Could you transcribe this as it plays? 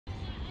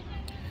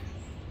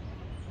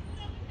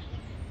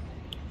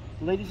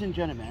Ladies and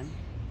gentlemen,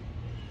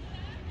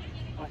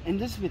 in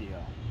this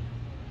video,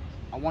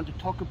 I want to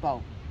talk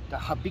about the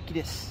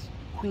Habigis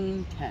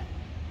Queen 10.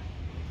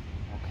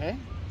 Okay?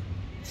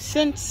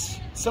 Since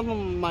some of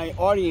my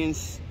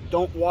audience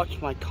don't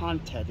watch my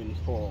content in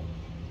full,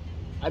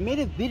 I made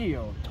a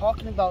video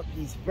talking about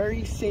these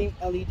very same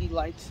LED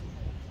lights,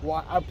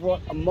 where I brought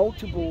a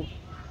multiple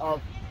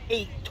of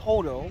 8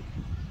 total,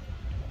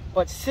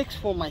 but 6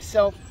 for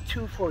myself,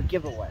 2 for a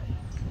giveaway.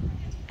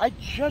 I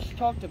just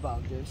talked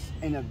about this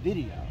in a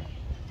video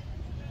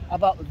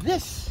about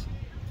this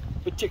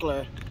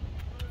particular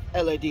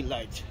LED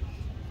light.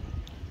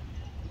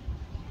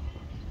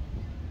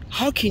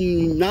 How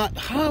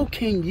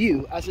can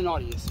you as an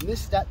audience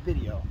miss that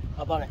video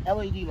about an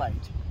LED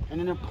light and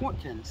an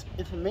important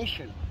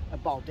information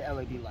about the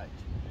LED light?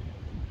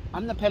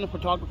 I'm the Panda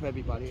Photographer,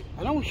 everybody.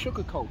 I don't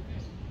sugarcoat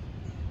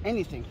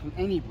anything from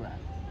any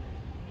brand.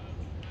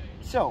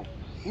 So,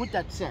 with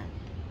that said,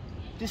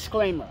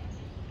 disclaimer.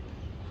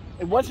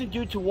 It wasn't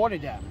due to water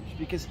damage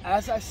because,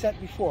 as I said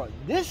before,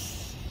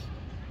 this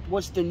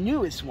was the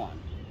newest one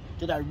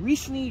that I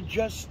recently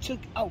just took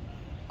out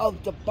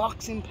of the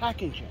boxing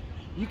packaging.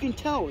 You can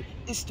tell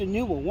it's the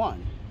newer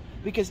one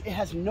because it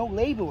has no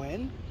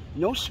labeling,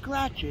 no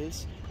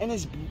scratches, and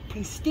is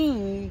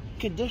pristine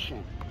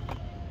condition.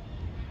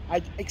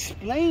 I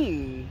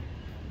explained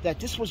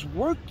that this was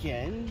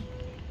working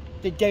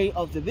the day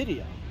of the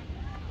video,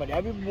 but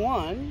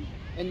everyone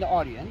in the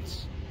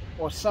audience,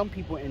 or some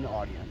people in the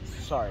audience,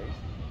 sorry,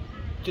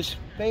 just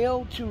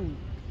fail to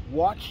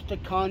watch the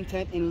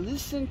content and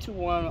listen to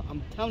what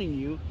I'm telling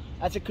you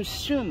as a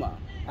consumer,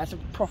 as a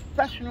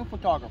professional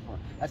photographer,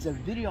 as a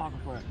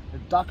videographer, a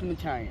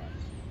documentarian.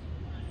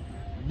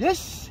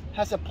 This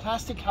has a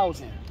plastic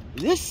housing.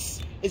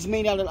 This is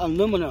made out of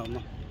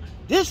aluminum.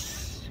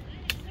 This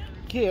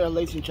here,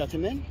 ladies and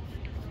gentlemen,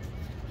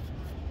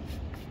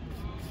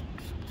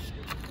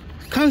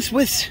 comes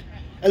with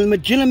a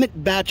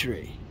legitimate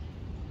battery.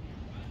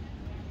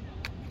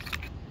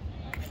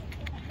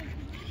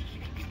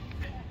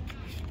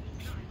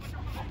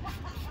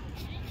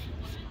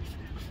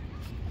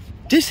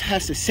 This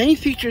has the same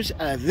features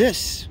as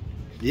this.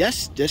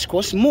 Yes, this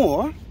costs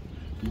more,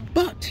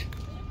 but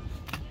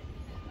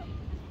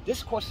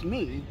this cost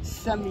me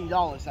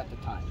 $70 at the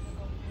time.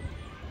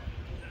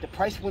 The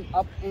price went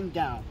up and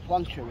down,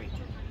 fluctuated.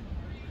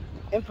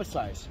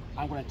 Emphasize,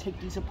 I'm going to take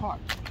these apart.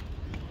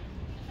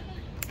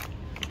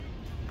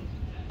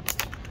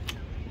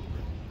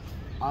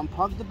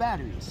 Unplug the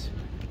batteries.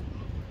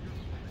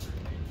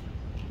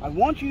 I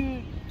want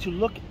you to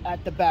look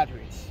at the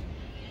batteries.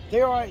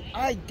 They are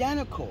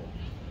identical,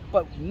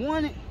 but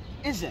one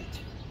isn't.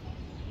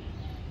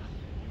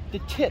 The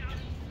tip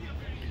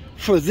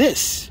for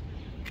this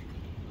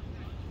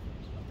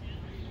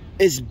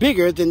is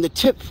bigger than the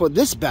tip for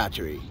this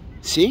battery.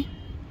 See?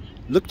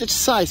 Look at the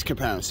size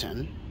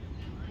comparison.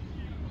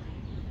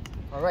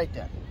 All right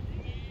then.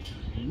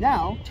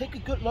 Now take a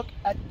good look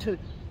at the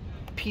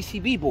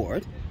PCB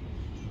board.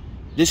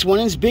 This one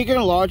is bigger,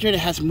 larger, it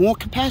has more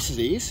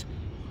capacities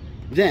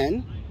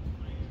than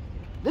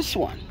this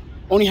one.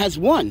 Only has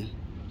one,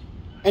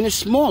 and is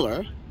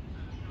smaller,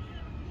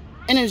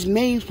 and is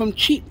made from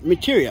cheap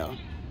material.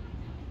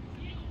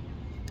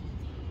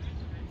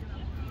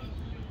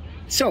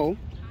 So,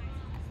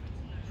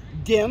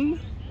 Dim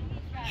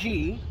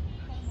G,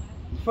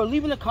 for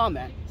leaving a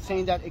comment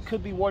saying that it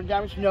could be water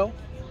damage, no,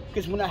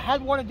 because when I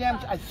had water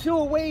damage, I threw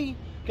away,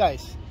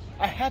 guys,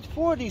 I had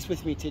 4 of these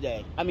with me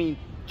today. I mean,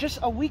 just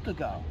a week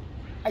ago.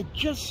 I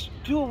just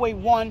threw away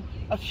one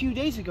a few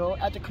days ago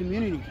at the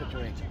community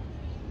refrigerator,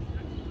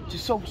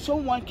 just so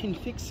someone can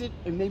fix it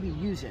and maybe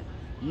use it.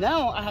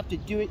 Now I have to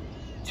do it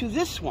to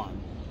this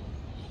one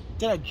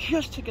that I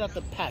just took out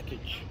the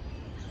package.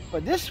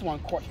 But this one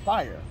caught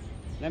fire.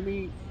 Let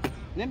me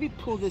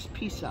pull this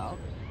piece out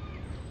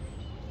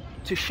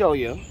to show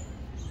you.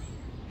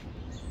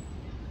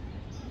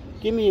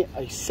 Give me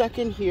a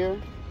second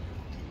here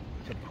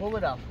to pull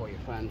it out for you,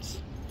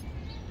 friends.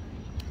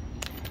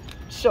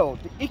 So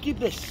the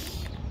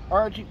Habigis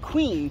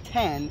Queen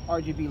 10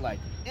 RGB light,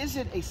 is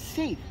it a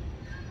safe?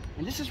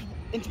 And this is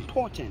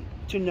important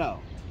to know.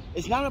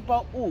 It's not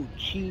about, oh,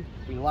 cheap,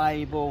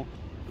 reliable,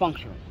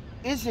 functional.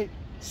 Is it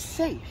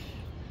safe?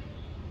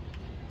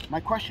 My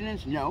question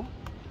is no.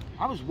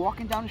 I was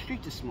walking down the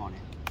street this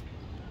morning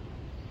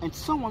and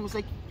someone was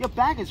like, your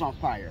bag is on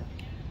fire.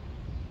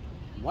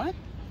 What?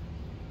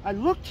 I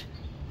looked,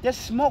 there's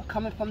smoke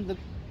coming from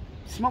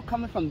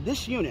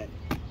this unit.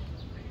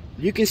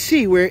 You can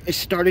see where it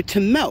started to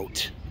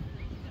melt.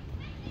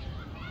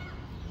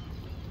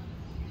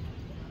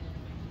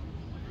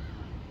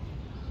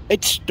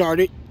 It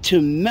started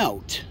to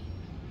melt.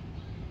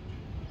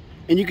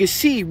 And you can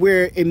see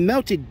where it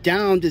melted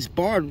down this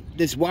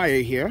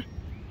wire here.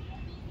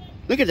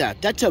 Look at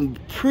that. That's a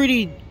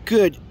pretty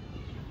good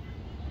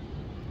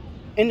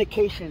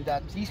indication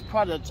that these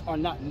products are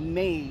not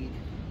made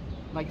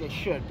like they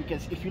should.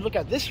 Because if you look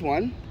at this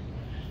one,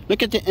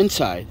 look at the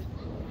inside.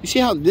 You see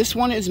how this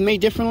one is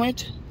made differently?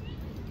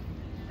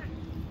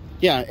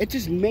 Yeah, it's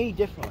just made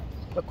differently.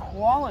 the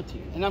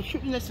quality, and I'm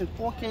shooting this in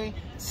 4K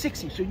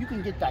 60, so you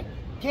can get that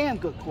damn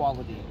good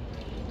quality.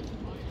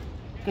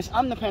 Because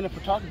I'm the Panda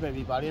Photographer,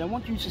 everybody, and I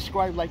want you to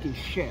subscribe, like, and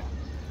share.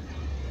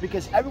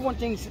 Because everyone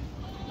thinks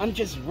I'm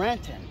just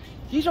ranting.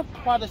 These are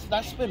products that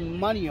I spend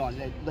money on,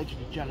 ladies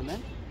and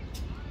gentlemen,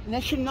 and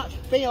they should not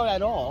fail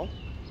at all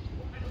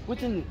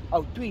within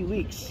 3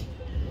 weeks,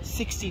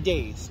 60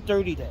 days,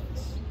 30 days.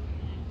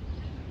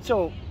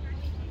 So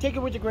take it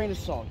with a grain of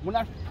salt. When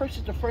I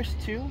purchased the first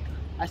two,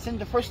 I sent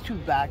the first two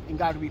back and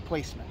got a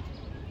replacement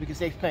because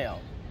they failed.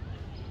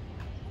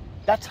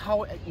 That's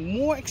how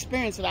more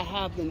experience that I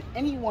have than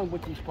anyone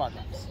with these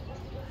products.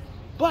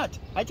 But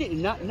I did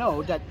not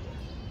know that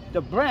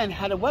the brand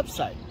had a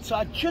website. So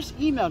I just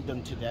emailed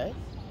them today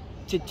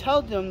to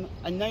tell them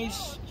a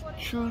nice,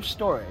 true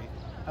story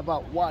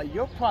about why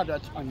your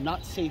products are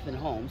not safe in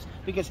homes.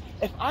 Because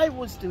if I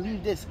was to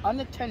leave this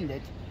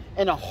unattended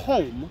in a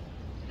home,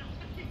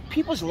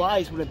 people's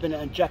lives would have been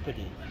in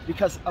jeopardy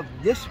because of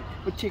this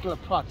particular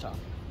product.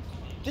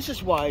 This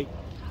is why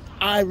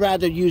I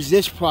rather use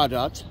this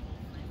product,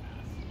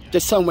 the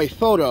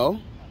Sunwayfoto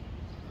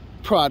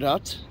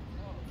product,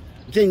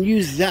 than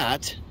use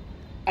that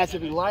as a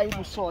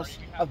reliable source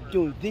of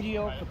doing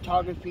video,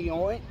 photography,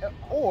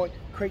 or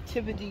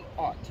creativity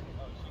art.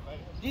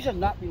 These are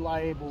not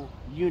reliable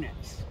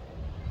units.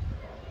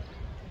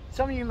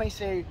 Some of you may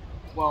say,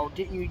 well,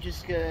 didn't you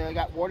just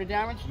got water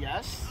damage?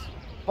 Yes.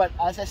 But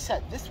as I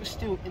said, this was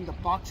still in the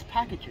box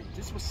packaging.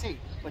 This was safe.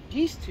 But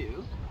these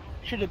two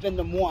should have been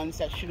the ones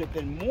that should have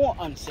been more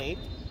unsafe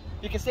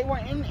because they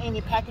weren't in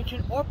any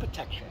packaging or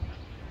protection.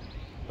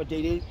 But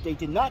they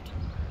did not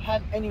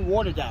have any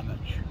water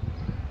damage.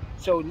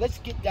 So let's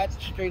get that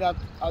straight up,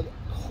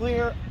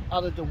 clear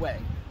out of the way.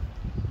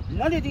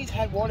 None of these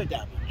had water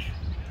damage.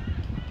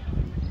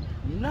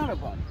 None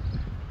of them.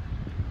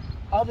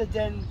 Other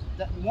than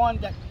the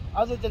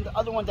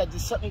other one that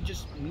just suddenly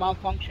just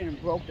malfunctioned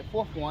and broke. The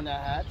fourth one that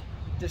I had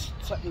just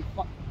suddenly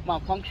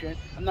malfunctioned.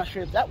 I'm not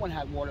sure if that one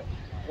had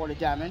water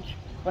damage,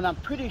 but I'm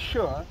pretty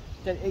sure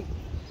that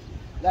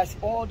that's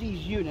all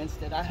these units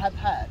that I have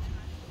had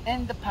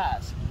in the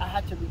past. I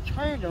had to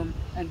return them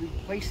and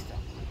replace them.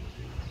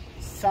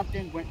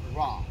 Something went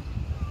wrong.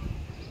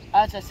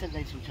 As I said,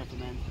 ladies and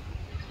gentlemen,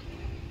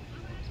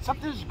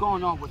 something's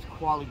going on with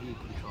quality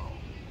control.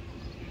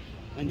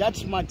 And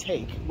that's my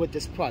take with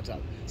this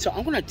product. So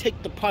I'm going to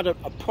take the product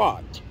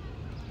apart.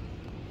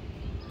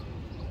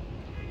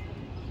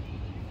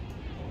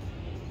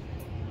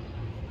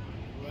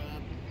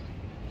 Grab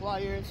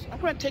pliers.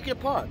 I'm going to take it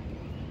apart.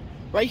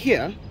 Right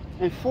here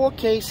in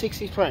 4K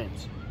 60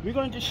 frames. We're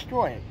going to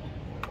destroy it.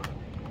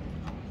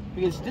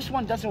 Because this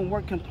one doesn't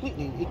work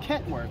completely. It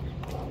can't work.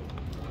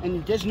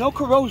 And there's no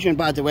corrosion,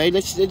 by the way.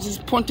 Let's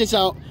just point this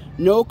out.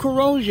 No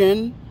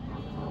corrosion.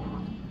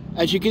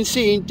 As you can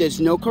see,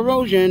 there's no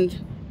corrosion.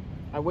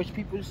 I wish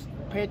people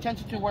pay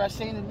attention to what I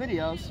say in the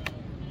videos.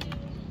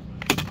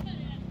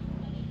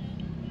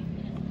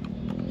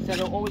 Instead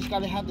of always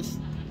gotta have this.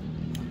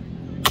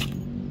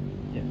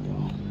 There we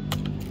go.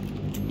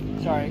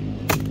 Sorry.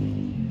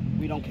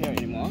 We don't care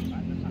anymore.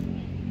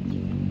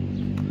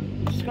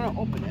 I'm just gonna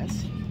open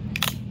this.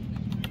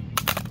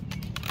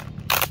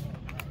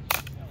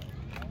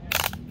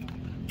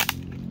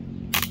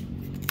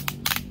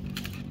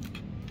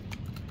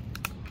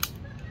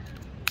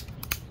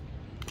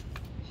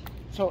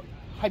 So,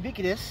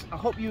 Habigis, I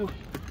hope you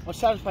are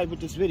satisfied with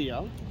this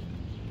video.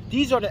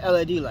 These are the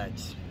LED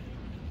lights.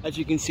 As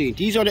you can see,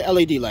 these are the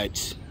LED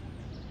lights.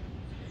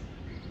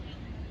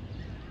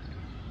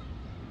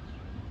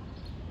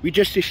 We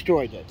just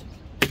destroyed it.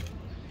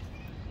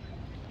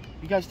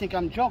 You guys think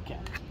I'm joking?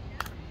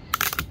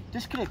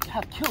 This could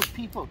have killed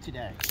people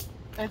today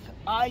if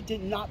I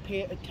did not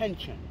pay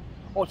attention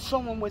or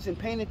someone wasn't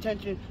paying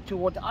attention to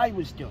what I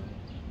was doing.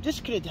 This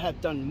could have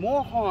done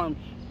more harm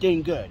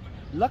than good.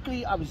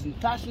 Luckily, I was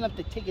fast enough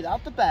to take it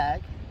out the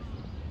bag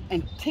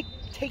and take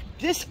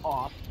this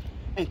off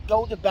and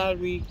throw the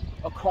battery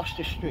across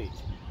the street.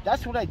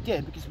 That's what I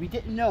did because we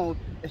didn't know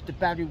if the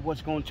battery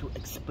was going to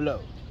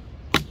explode.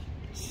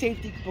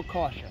 Safety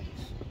precautions.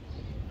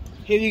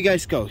 Here you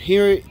guys go.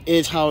 Here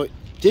is how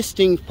this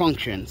thing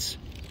functions.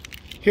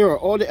 Here are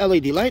all the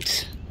LED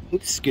lights.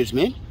 Oops, excuse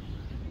me.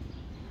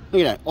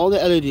 Look at that, all the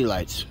LED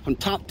lights from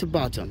top to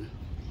bottom.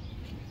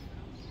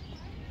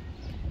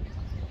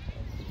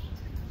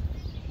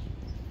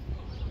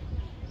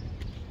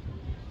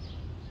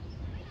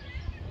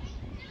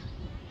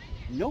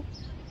 Nope.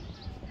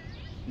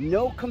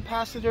 No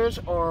capacitors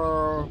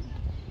are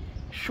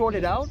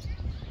shorted out.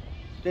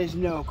 There's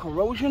no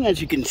corrosion, as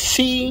you can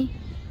see.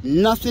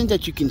 Nothing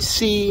that you can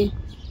see.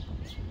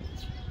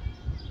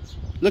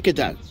 Look at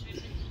that.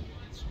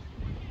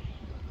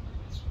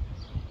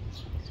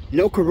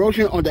 No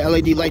corrosion on the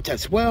LED lights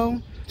as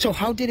well. So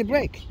how did it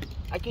break?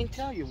 I can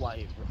tell you why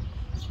it broke.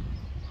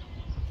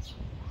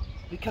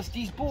 Because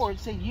these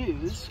boards they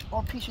use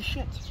are a piece of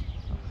shit.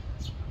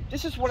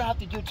 This is what I have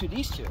to do to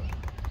these two.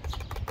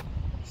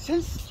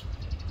 Since,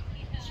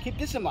 keep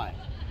this in mind,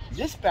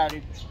 this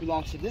battery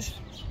belongs to this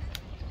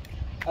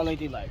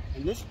LED light,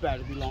 and this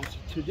battery belongs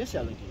to this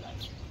LED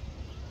light.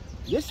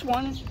 This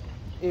one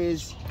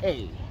is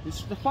A, this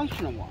is the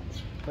functional one,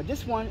 but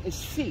this one is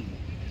C,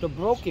 the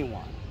broken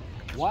one.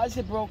 Why is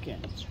it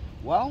broken?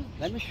 Well,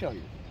 let me show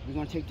you. We're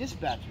going to take this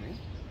battery,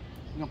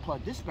 we're going to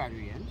plug this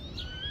battery in,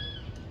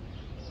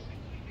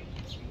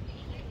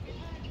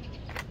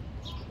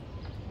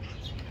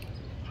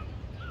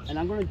 and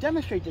I'm going to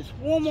demonstrate this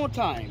one more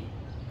time.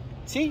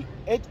 See,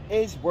 it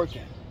is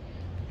working.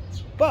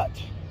 But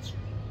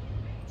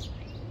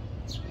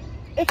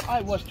if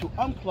I was to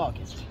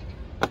unplug it,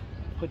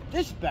 put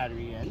this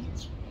battery in,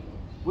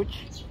 which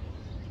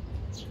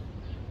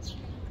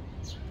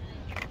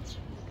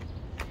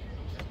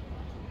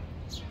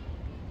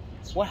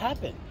what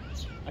happened?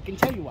 I can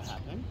tell you what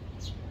happened.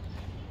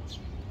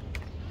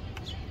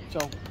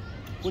 So,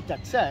 with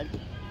that said,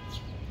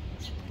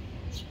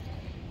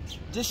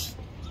 this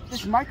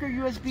micro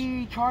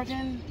USB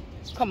charging,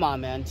 come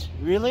on, man,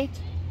 really?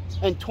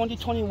 In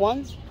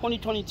 2021,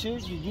 2022,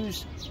 you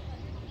use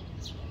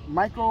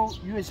micro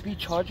USB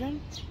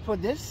charging for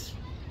this?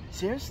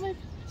 Seriously?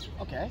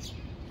 Okay.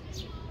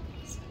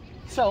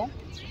 So,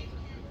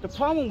 the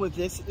problem with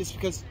this is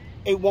because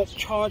it won't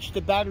charge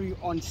the battery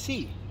on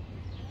C.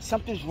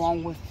 Something's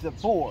wrong with the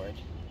board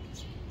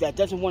that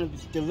doesn't want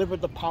to deliver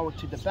the power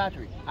to the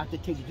battery. I have to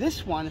take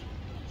this one,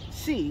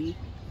 C,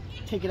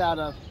 take it out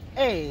of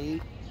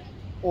A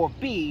or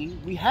B.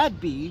 We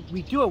had B,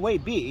 we do away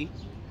B.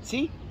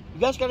 See, you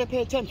guys gotta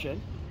pay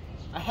attention.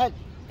 I had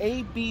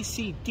A, B,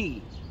 C,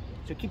 D,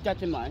 so keep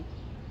that in mind.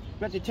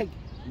 We have to take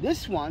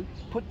this one,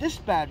 put this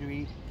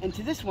battery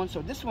into this one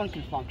so this one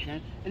can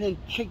function, and then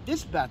take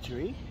this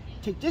battery,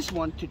 take this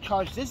one to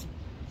charge this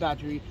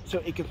battery so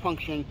it can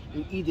function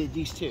in either of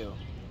these two.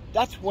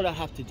 That's what I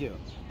have to do.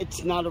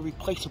 It's not a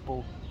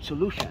replaceable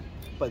solution,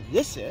 but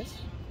this is.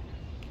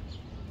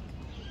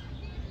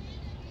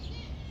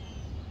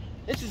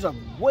 This is a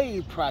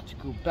way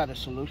practical, better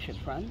solution,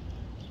 friend.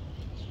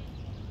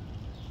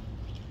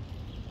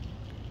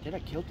 Did I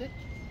kill it?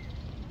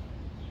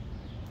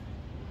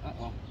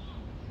 Uh-oh.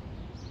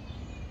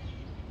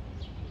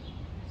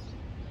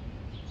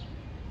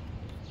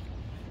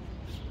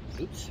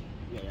 Oops.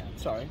 Yeah, I'm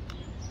sorry.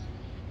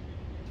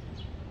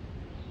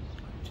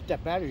 Took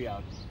that battery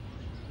out.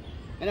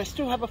 And I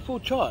still have a full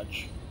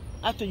charge.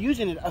 After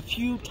using it a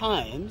few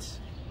times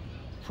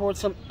for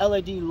some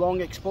LED long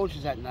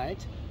exposures at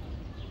night.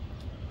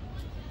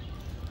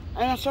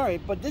 And I'm sorry,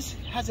 but this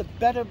has a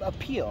better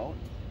appeal.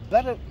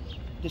 The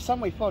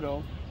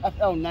Sunwayfoto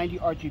FL90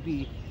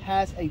 RGB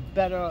has a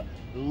better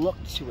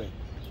look to it.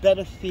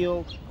 Better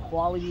feel,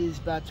 quality is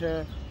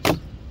better.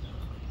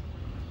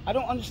 I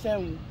don't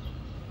understand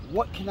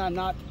what can I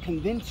not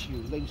convince you,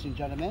 ladies and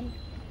gentlemen.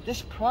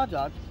 This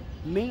product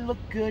may look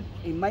good,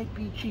 it might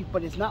be cheap,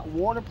 but it's not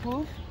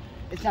waterproof,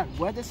 it's not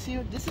weather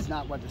sealed. This is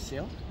not weather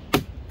sealed.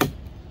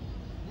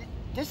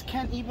 This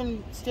can't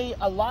even stay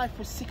alive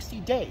for 60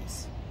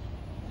 days.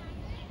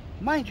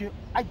 Mind you,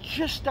 I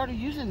just started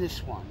using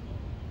this one.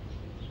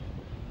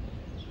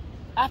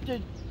 After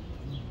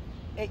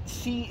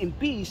C and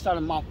B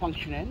started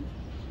malfunctioning,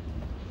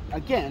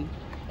 again,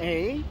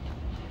 A,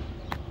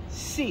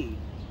 C.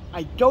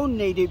 I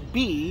donated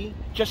B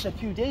just a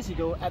few days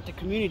ago at the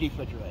community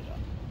refrigerator.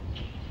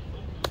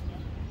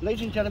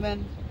 Ladies and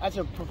gentlemen, as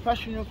a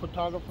professional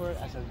photographer,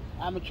 as an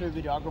amateur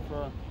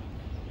videographer,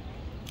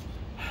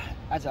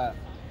 as a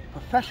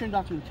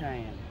professional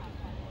documentarian,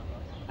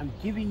 I'm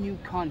giving you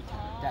content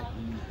that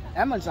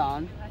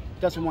Amazon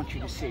doesn't want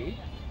you to see.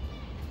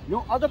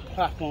 No other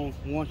platform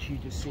wants you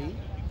to see.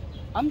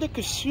 I'm the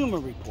consumer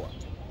report.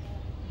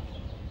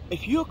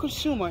 If you're a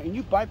consumer and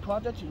you buy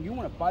products and you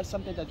want to buy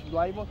something that's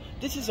reliable,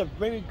 this is a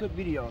very good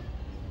video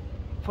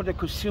for the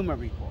consumer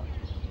report.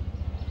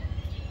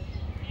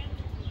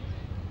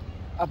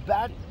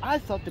 I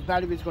thought the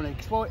battery was going to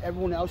explode.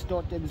 Everyone else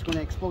thought it was going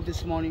to explode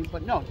this morning,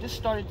 but no, this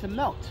started to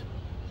melt.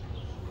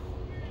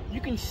 You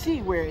can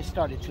see where it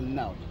started to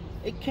melt.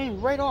 It came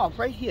right off,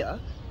 right here,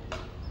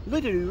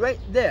 literally right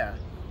there.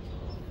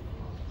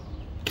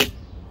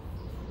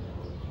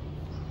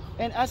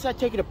 And as I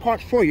take it apart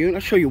for you,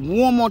 I'll show you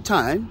one more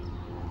time.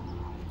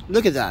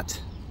 Look at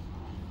that.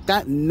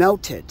 That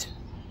melted.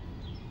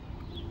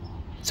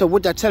 So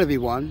with that said,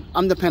 everyone,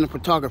 I'm the Panda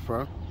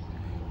Photographer.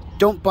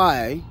 Don't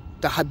buy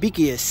the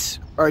Habigis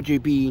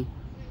RGB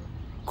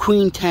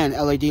Queen 10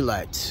 LED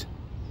lights.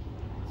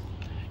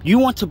 You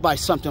want to buy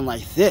something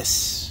like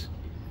this.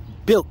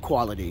 Build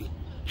quality.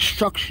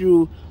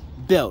 Structural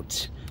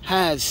built.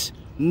 Has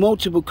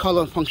multiple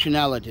color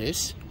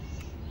functionalities.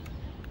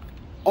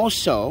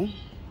 Also,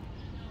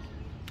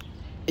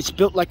 it's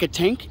built like a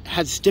tank,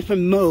 has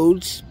different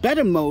modes,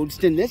 better modes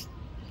than this.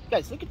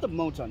 Guys, look at the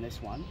modes on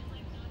this one.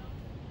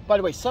 By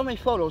the way,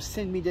 Sunwayfoto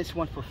sent me this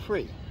one for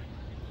free.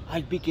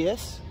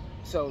 Habigis,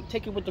 so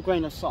take it with a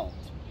grain of salt.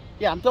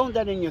 Yeah, I'm throwing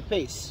that in your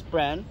face,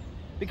 brand,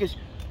 because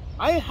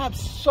I have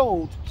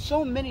sold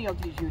so many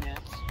of these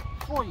units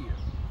for you.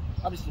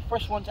 I was the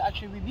first one to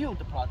actually review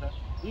the product.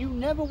 You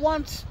never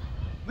once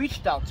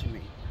reached out to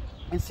me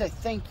and said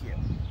thank you.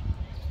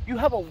 You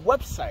have a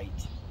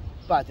website,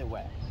 by the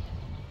way.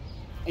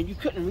 and you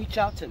couldn't reach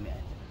out to me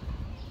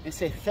and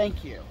say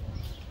thank you.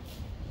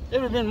 They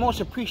would have been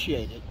most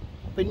appreciated.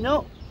 But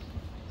no,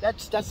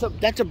 that's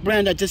a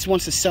brand that just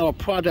wants to sell a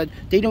product.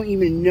 They don't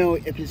even know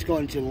if it's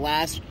going to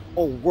last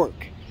or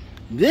work.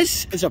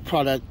 This is a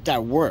product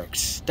that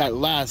works, that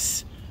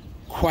lasts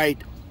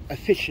quite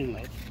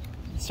efficiently.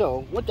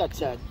 So with that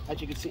said, as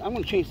you can see, I'm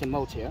going to change the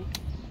modes here.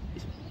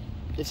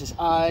 This is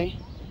I,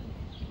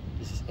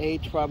 this is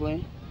H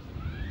probably,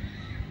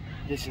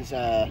 this is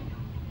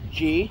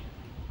G,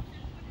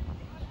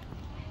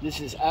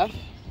 this is F,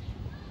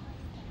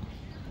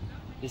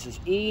 this is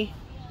E,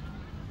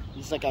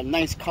 this is like a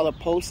nice color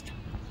post,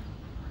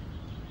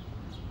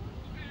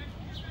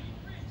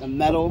 the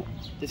metal,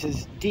 this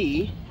is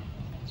D,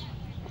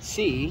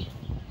 C,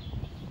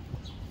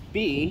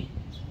 B,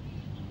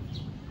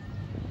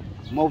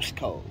 most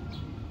code,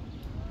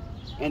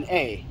 and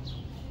A.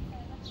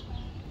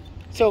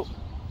 So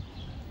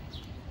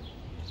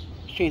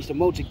change the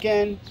modes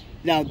again.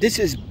 Now this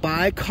is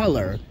by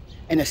color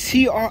and a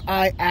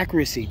CRI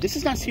accuracy. This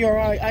is not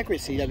CRI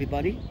accuracy,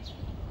 everybody.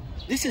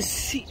 This is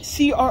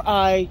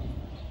CRI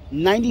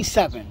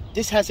 97.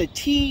 This has a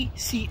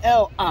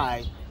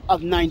TCLI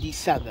of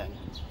 97.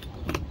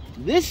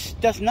 This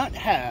does not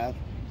have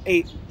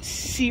a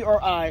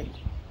CRI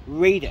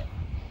rating.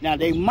 Now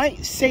they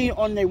might say it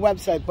on their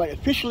website, but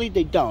officially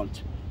they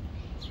don't.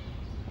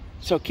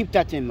 So keep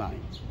that in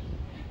mind.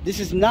 This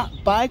is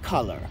not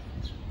bi-color.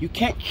 You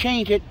can't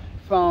change it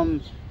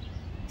from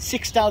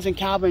 6,000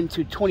 Kelvin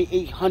to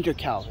 2,800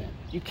 Kelvin.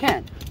 You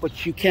can't,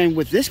 but you can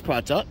with this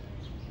product.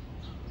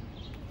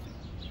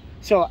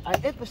 So I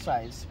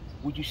emphasize,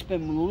 would you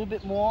spend a little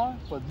bit more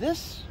for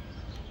this,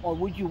 or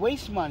would you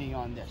waste money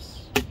on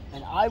this?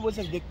 And I was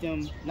a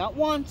victim, not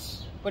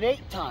once, but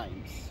 8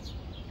 times.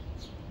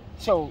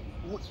 So,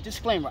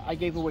 disclaimer, I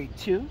gave away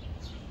 2,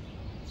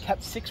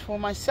 kept 6 for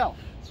myself.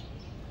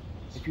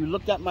 If you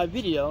looked at my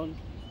video,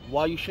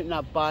 why you should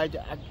not buy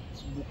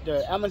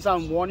the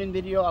Amazon warning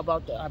video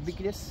about the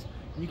Habigis,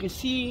 you can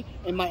see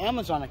in my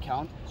Amazon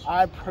account,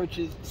 I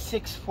purchased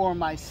 6 for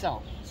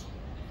myself.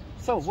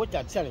 So, with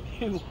that said,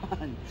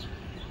 everyone,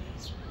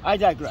 I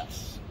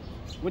digress.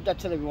 With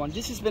that said, everyone,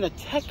 this has been a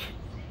tech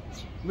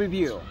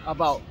review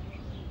about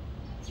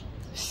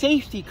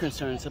safety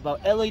concerns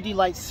about LED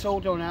lights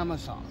sold on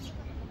Amazon.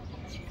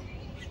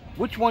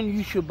 Which one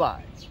you should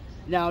buy.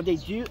 Now they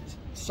do,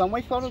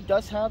 Sunwayfoto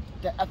does have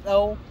the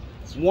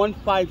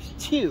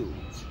FL152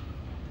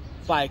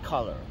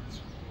 bi-color,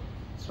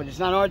 but it's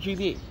not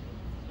RGB,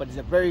 but it's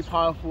a very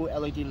powerful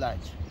LED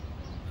light.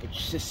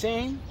 It's the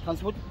same,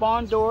 comes with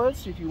barn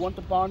doors if you want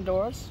the barn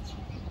doors,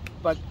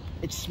 but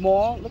it's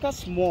small. Look how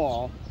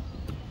small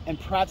and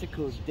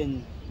practical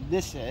than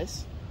this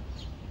is.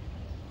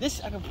 This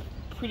I can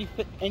pretty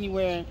fit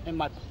anywhere in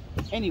my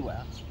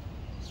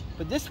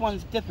but this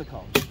one's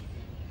difficult.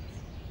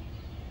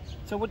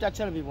 So with that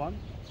said, everyone,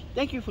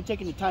 thank you for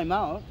taking the time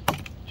out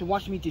to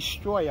watch me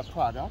destroy a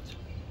product.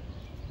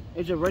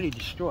 It's already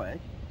destroyed,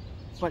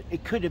 but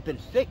it could have been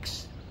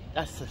fixed.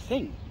 That's the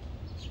thing,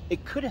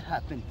 it could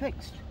have been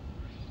fixed.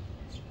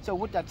 So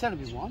with that said,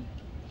 everyone,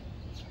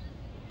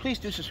 please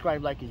do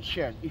subscribe, like, and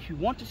share. If you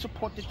want to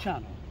support the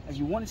channel, if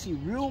you want to see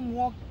real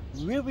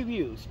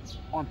reviews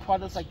on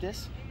products like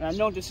this, and I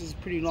know this is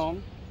pretty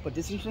long, but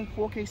this is in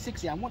 4K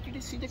 60. I want you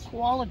to see the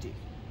quality.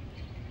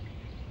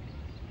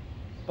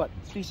 But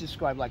please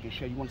subscribe, like, and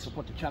share. You want to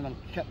support the channel,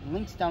 check the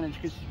links down in the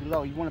description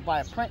below. You want to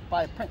buy a print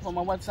from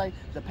my website,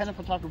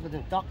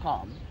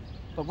 ThePandaPhotographer.com.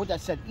 But with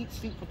that said, eat,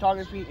 sleep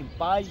photography, and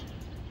buy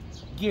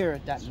gear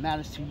that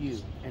matters to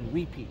you, and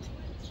repeat.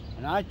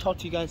 And I'll talk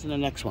to you guys in the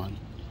next one.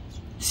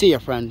 See ya,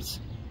 friends.